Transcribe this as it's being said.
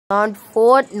On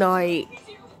Fortnite.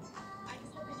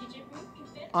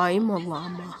 I'm a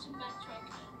llama.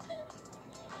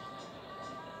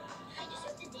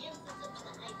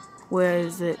 Where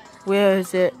is it? Where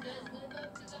is it?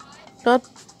 Not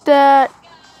that.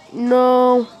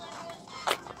 No.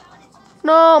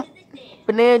 No.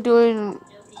 Banana doing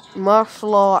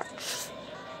martial arts.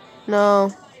 No.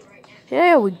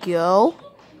 There we go.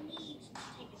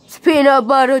 It's peanut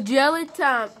butter jelly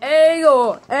time.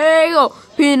 Ayo, ayo.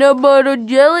 Peanut butter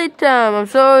jelly time. I'm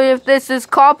sorry if this is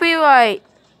copyright.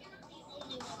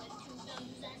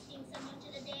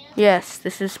 Yes,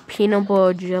 this is peanut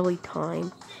butter jelly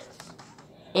time.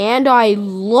 And I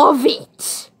love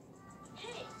it.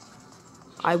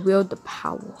 I wield the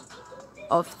power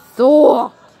of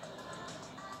Thor.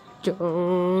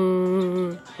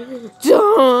 Dun, dun,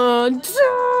 dun, dun.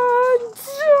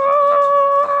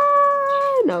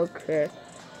 Okay.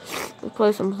 Let's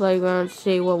play some playground,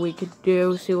 see what we could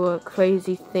do, see what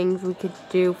crazy things we could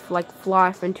do, like fly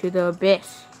off into the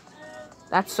abyss.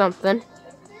 That's something.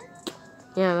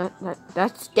 Yeah,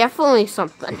 that's definitely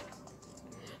something.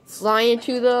 Fly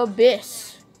into the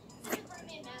abyss.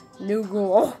 New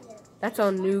goal. That's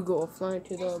our new goal, fly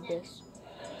into the abyss.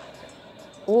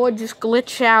 Or just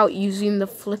glitch out using the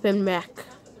flippin' mech.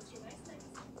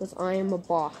 Because I am a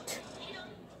bot.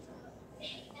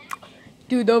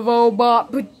 Do the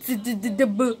robot. Do the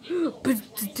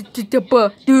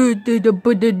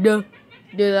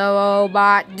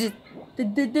robot.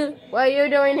 What are you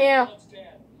doing here?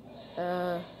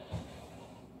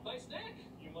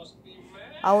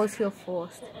 I was here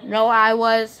first. No, I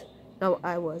was. No,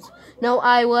 I was. No,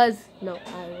 I was. No,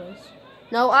 I was.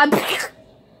 No, I'm.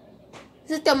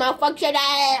 System malfunction.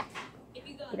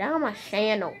 Get out of my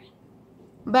channel.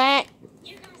 Back.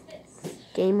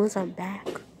 Gamers, I'm back.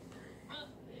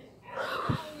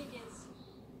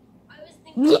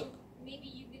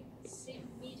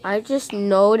 I just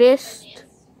noticed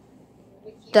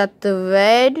that the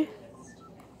red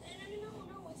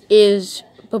is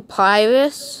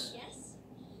papyrus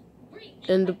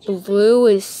and the blue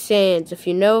is sands. If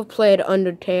you never played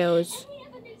Undertale,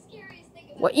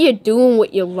 what you're doing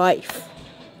with your life.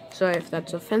 Sorry if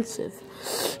that's offensive.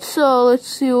 So let's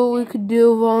see what we could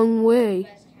do wrong way.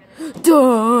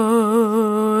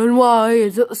 Dun! Why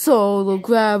is it solar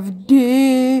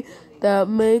gravity? That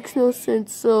makes no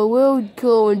sense. So we'll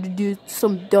go and do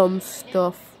some dumb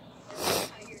stuff.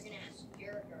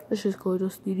 Let's just go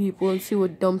Dusty Deep and see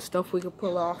what dumb stuff we can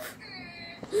pull off.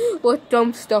 What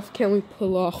dumb stuff can we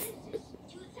pull off?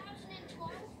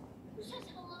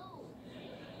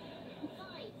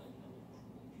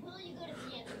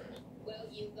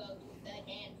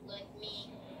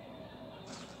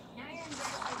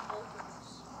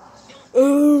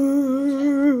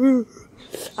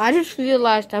 I just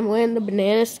realized I'm wearing the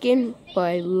banana skin, but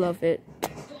I love it.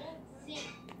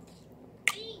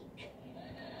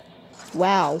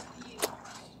 Wow.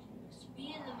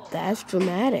 That's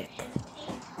dramatic.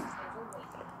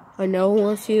 I never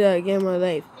want to see that again in my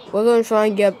life. We're going to try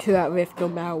and get up to that rift no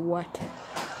matter what.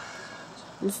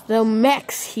 It's the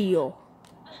mech's heel.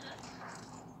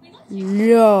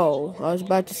 No. I was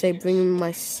about to say bring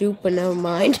my soup, but never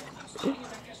mind.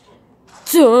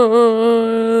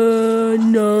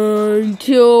 Dun,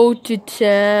 until to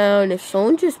town. If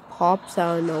someone just pops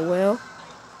out of nowhere,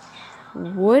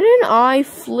 wouldn't I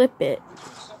flip it?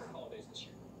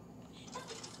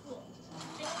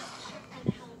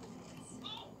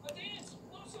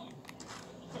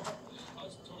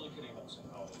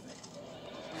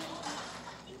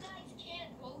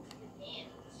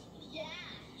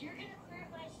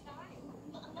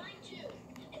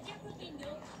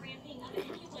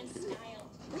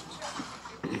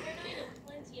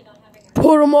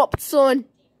 Put him up, son.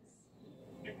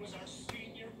 Did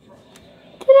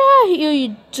I hear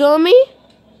you, dummy?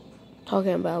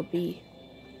 Talking about B.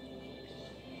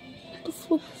 What the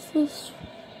fuck is this?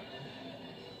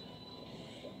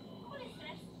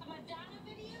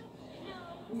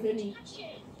 Vinny.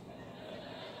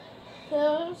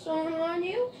 Someone on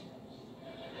you?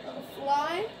 A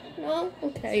fly? No?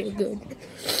 Okay, you're good.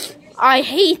 I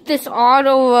hate this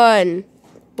auto run.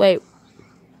 Wait.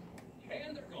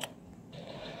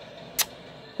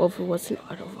 What if it was an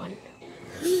auto run?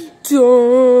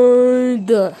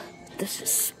 The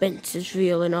suspense is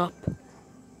reeling up.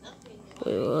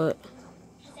 Wait, what?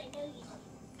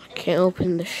 I can't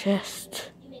open the chest.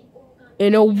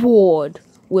 An award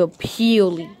where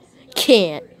Peely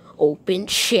can't open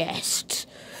chests.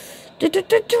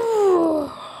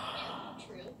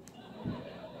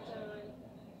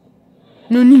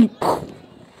 Nani?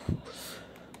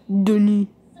 Nani?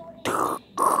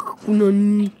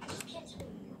 Nani?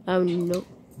 I don't know.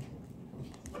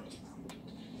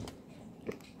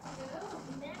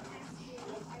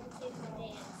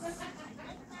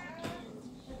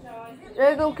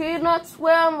 Jacob, can you not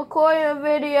swear I'm recording a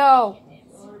video?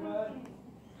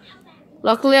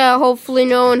 Luckily, hopefully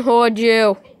no one heard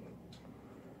you.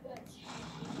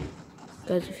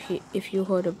 Guys, if you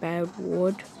heard a bad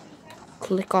word,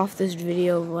 click off this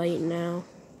video right now.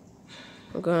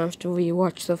 I'm gonna have to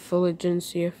rewatch the footage and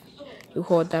see if you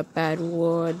heard that bad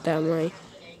word that my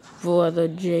brother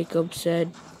Jacob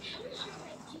said.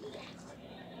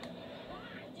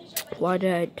 Why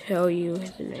did I tell you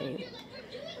his name?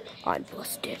 I'm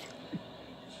busted.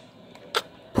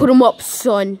 Put him up,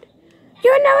 son.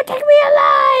 You'll never take me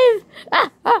alive!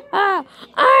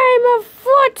 I'm a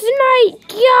Fortnite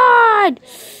god!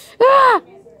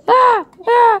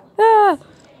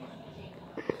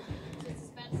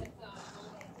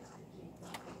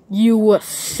 You were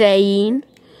saying?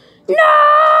 No!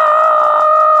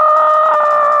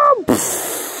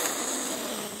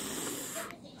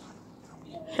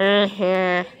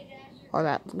 Oh,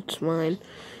 that looks mine.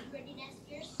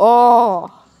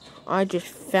 Oh! I just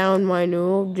found my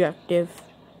new objective.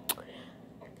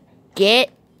 Get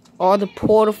all the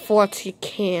porta forts you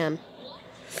can.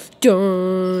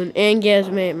 Done. And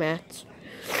gasmate mats.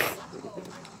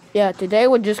 Yeah, today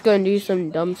we're just gonna do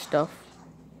some dumb stuff.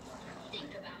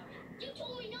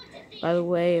 By the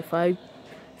way, if I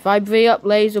beat up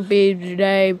Laser Beam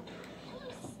today,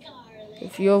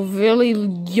 if you're really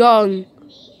young,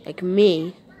 like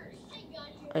me,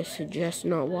 I suggest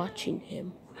not watching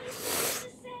him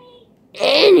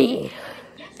any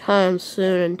time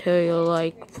soon until you're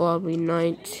like probably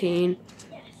 19.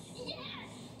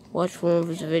 Watch one of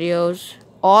his videos.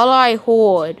 All I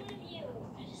heard,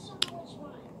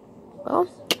 well,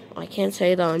 I can't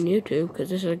say that on YouTube because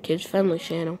this is a kids friendly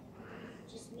channel,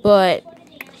 but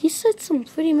he said some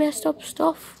pretty messed up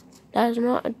stuff that is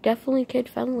not definitely kid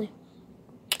friendly.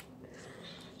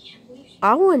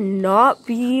 I would not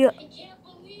be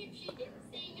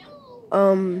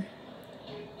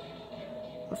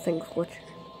I think what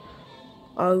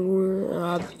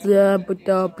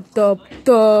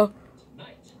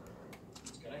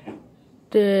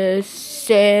this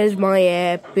is my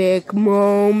epic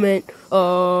moment.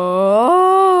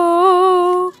 Oh,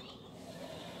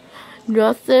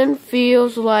 nothing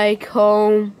feels like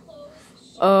home.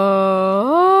 Oh,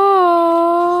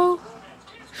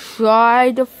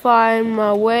 try to find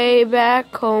my way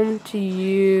back home to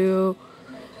you.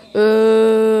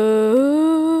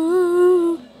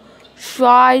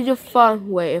 Try to find.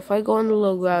 Wait, if I go in the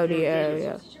low gravity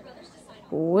area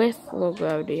with low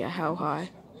gravity, how high?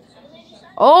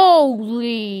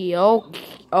 Holy,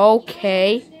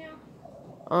 okay.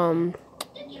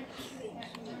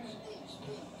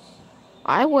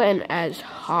 I went as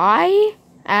high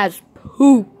as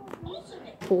poop,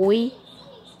 boy.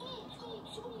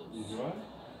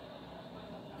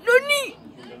 Nani?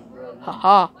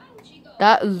 Haha.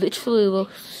 That literally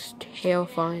looks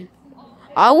terrifying.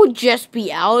 I would just be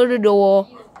out of the door,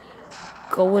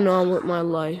 going on with my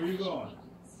life.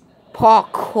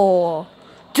 Parkour.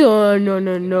 Dun, no,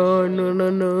 no, no, no, no,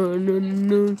 no, no,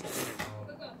 no.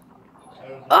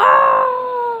 Ah!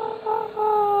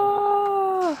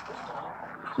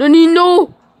 Nani,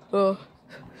 no!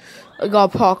 I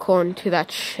got parkour into that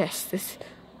chest. This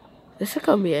is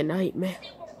gonna be a nightmare.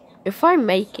 If I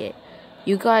make it,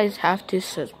 you guys have to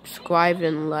subscribe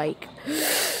and like.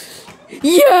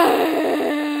 Yes!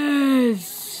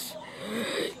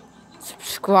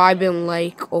 Subscribe and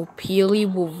like or Peely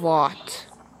will rot.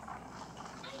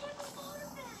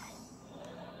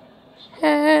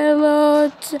 Hello.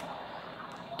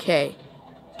 Okay.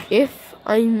 If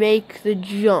I make the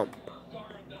jump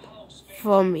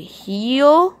from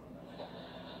here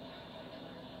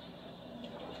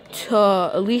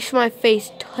to at least my face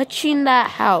touching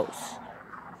that house,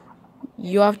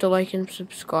 you have to like and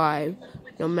subscribe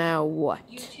no matter what.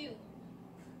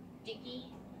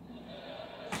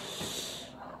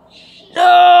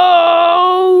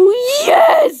 No!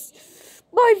 Yes!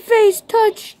 My face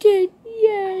touched it.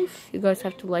 Yes. You guys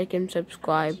have to like and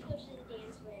subscribe.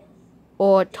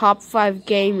 Or Top 5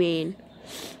 Gaming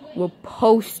will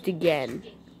post again.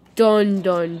 Dun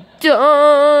dun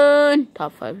dun!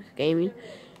 Top 5 Gaming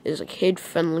is a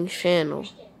kid-friendly channel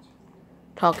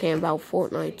talking about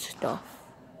Fortnite stuff.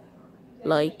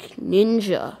 Like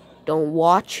Ninja, don't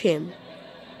watch him.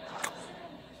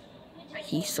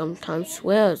 He sometimes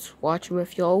swears. Watch him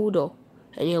if you're older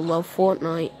and you love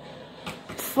Fortnite.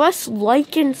 Press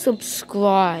like and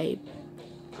subscribe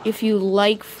if you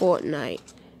like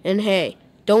Fortnite. And hey,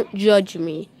 don't judge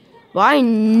me. But I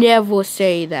never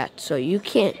say that, so you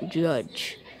can't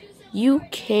judge. You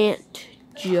can't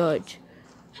judge.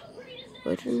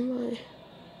 Where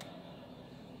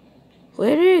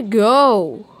did it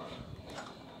go?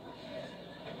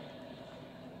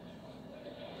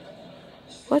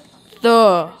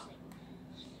 the?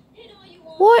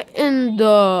 What in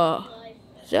the?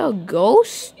 Is that a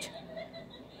ghost?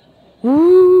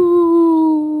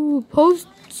 Ooh, post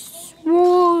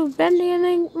small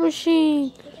vending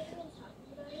machine.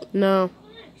 No.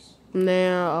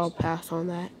 Nah, I'll pass on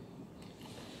that.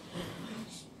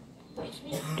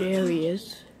 There he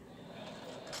is.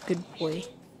 Good boy.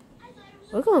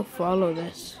 We're gonna follow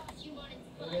this.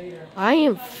 I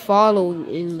am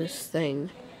following this thing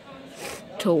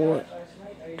to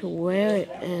where it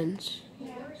ends.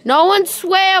 No one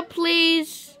swear,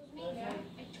 please.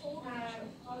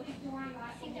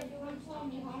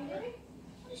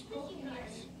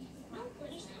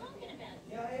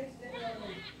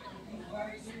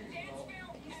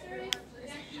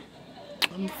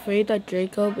 I'm afraid that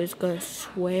Jacob is gonna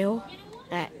swear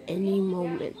at any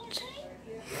moment.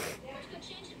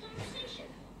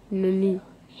 No. No.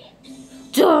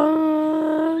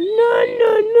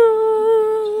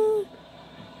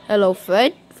 Hello,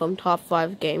 Fred from Top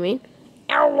 5 Gaming.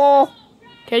 Hello.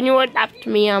 Can you adopt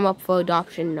me? I'm up for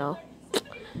adoption now.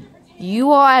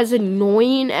 You are as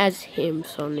annoying as him,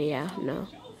 so yeah, no.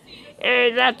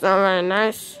 Hey, that's not very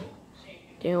nice.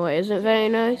 Do you know what isn't very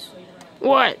nice?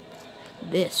 What?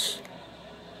 This.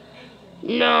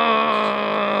 No.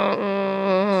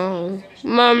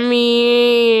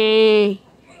 Mommy.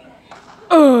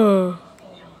 Oh,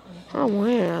 I'm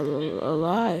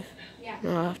alive.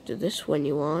 Not after this one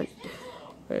you want.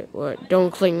 Wait, what?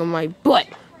 Don't cling on my butt.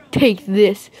 Take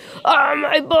this.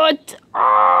 My butt.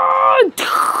 Oh.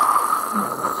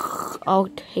 I'll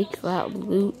take that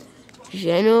loot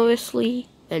generously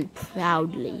and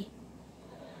proudly.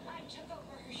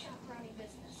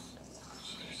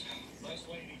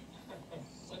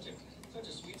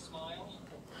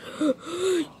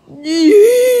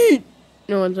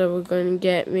 No one's ever gonna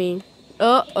get me.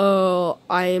 Uh-oh,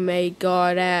 I am a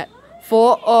god at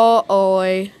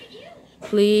oi.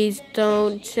 Please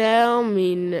don't tell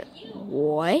me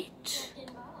what?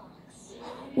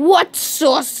 What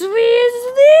sorcery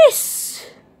is this?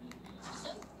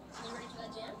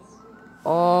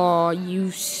 Oh,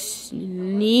 you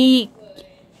sneaky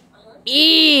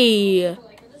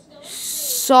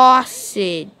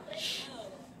sausage.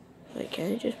 Wait,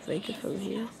 can I just break it from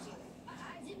here?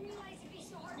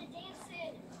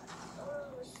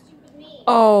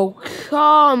 Oh,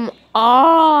 come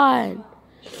on!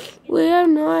 We have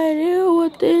no idea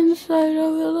what the inside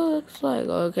of it looks like.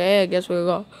 Okay, I guess we're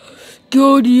gonna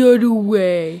go the other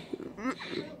way.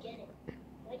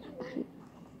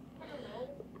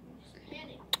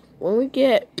 When we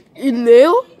get in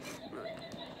there,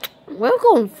 we're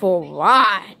going for a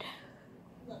ride.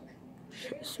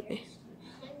 Trust me.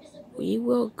 We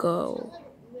will go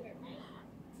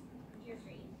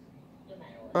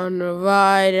on a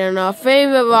ride in our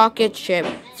favorite rocket ship,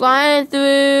 flying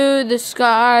through the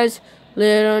skies.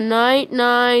 Little night,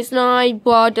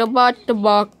 butter, buck.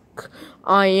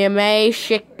 I am a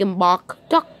chicken buck.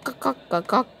 Duck,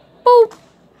 boop.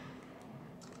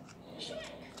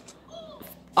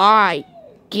 I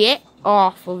get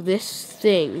off of this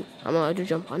thing. I'm allowed to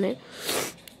jump on it.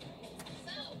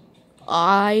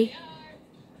 I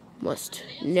must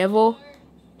never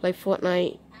play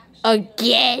Fortnite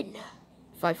again.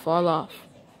 If I fall off,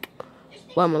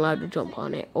 well, I'm allowed to jump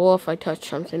on it. Or if I touch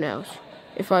something else.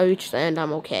 If I reach the end,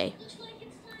 I'm okay.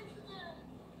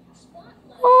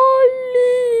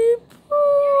 Holy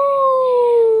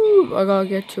poop! I gotta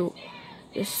get to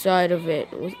this side of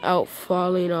it without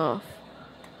falling off.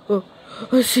 Oh,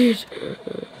 I see it.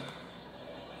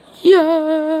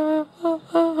 Yeah!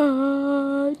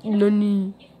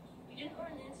 Nani?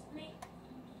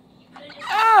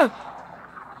 Ah!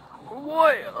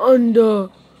 What under?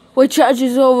 Wait, challenge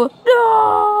is over.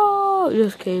 No!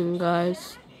 Just kidding,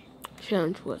 guys.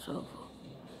 Challenge was over.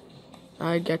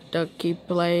 I get to keep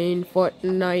playing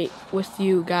Fortnite with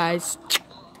you guys.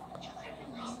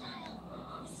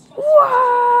 Why?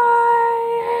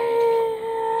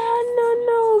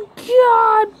 No,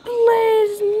 God,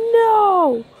 please,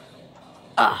 no!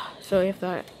 Sorry if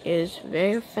that is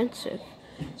very offensive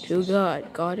to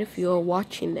God. God, if you're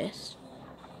watching this,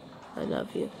 I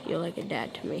love you. You're like a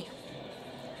dad to me.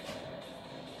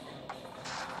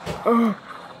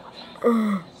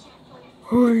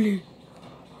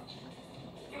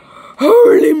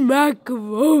 Holy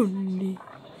macaroni.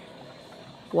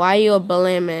 Why you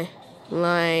blaming?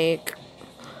 Like,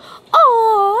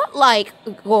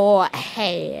 go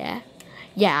ahead.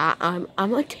 Yeah, I'm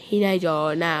a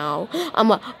teenager now.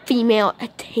 I'm a female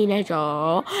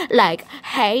teenager. Like,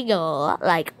 hey girl.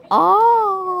 Like,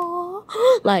 oh.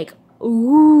 Like,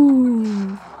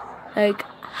 ooh. Like,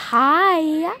 Hi.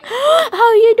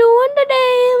 How you doing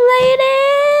today,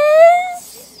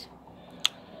 ladies?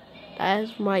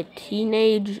 That's my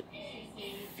teenage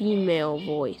female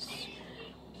voice.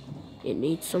 It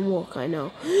needs some work, I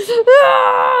know.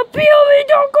 Ah, Billy,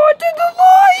 don't go into the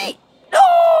light!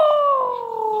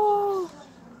 No!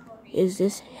 Is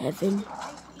this heaven?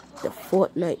 The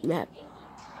Fortnite map.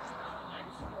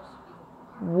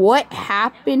 What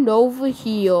happened over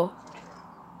here?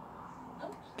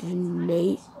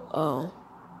 Oh.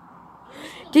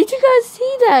 Did you guys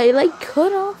see that? It like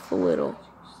cut off a little.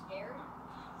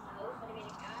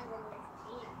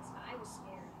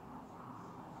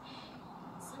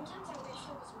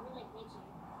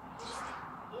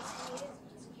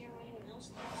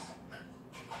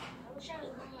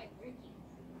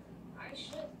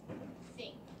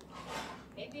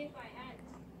 Maybe if I had,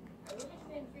 I would have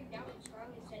been freaked out when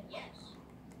Charlie said yes.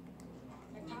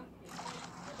 I talked to him.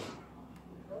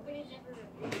 Nobody's ever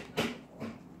agreed.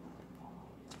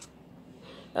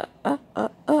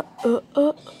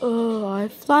 I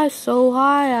fly so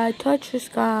high, I touch the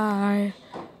sky.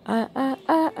 I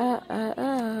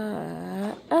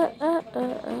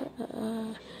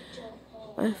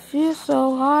feel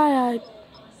so high,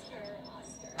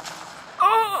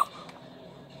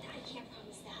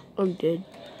 I'm dead.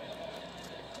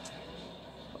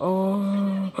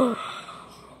 Oh.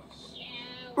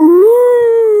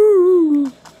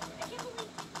 Ooh.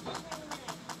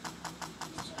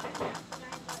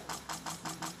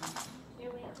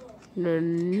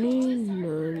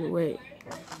 No, wait.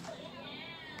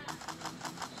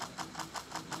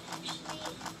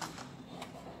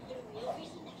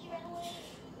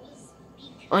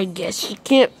 I guess you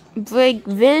can't break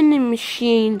vending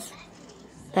machines.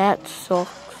 That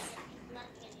sucks.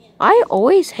 I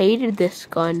always hated this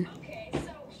gun.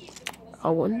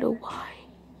 I wonder why.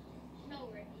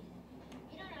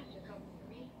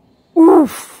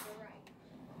 Oof!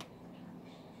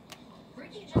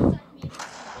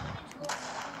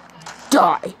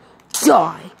 Die!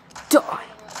 Die! Die!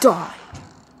 Die!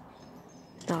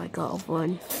 Now I got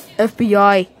one.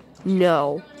 FBI,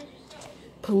 no.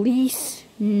 Police,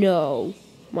 no.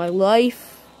 My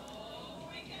life,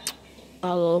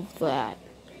 I love that.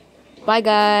 Bye,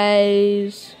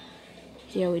 guys.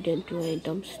 Yeah, we didn't do any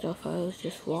dumb stuff. I was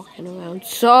just walking around.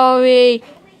 Sorry.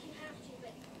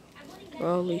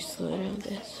 Or at least slow down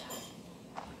this.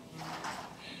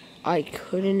 I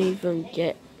couldn't even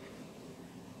get.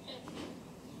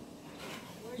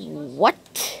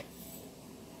 What?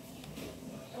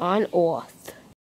 On Earth.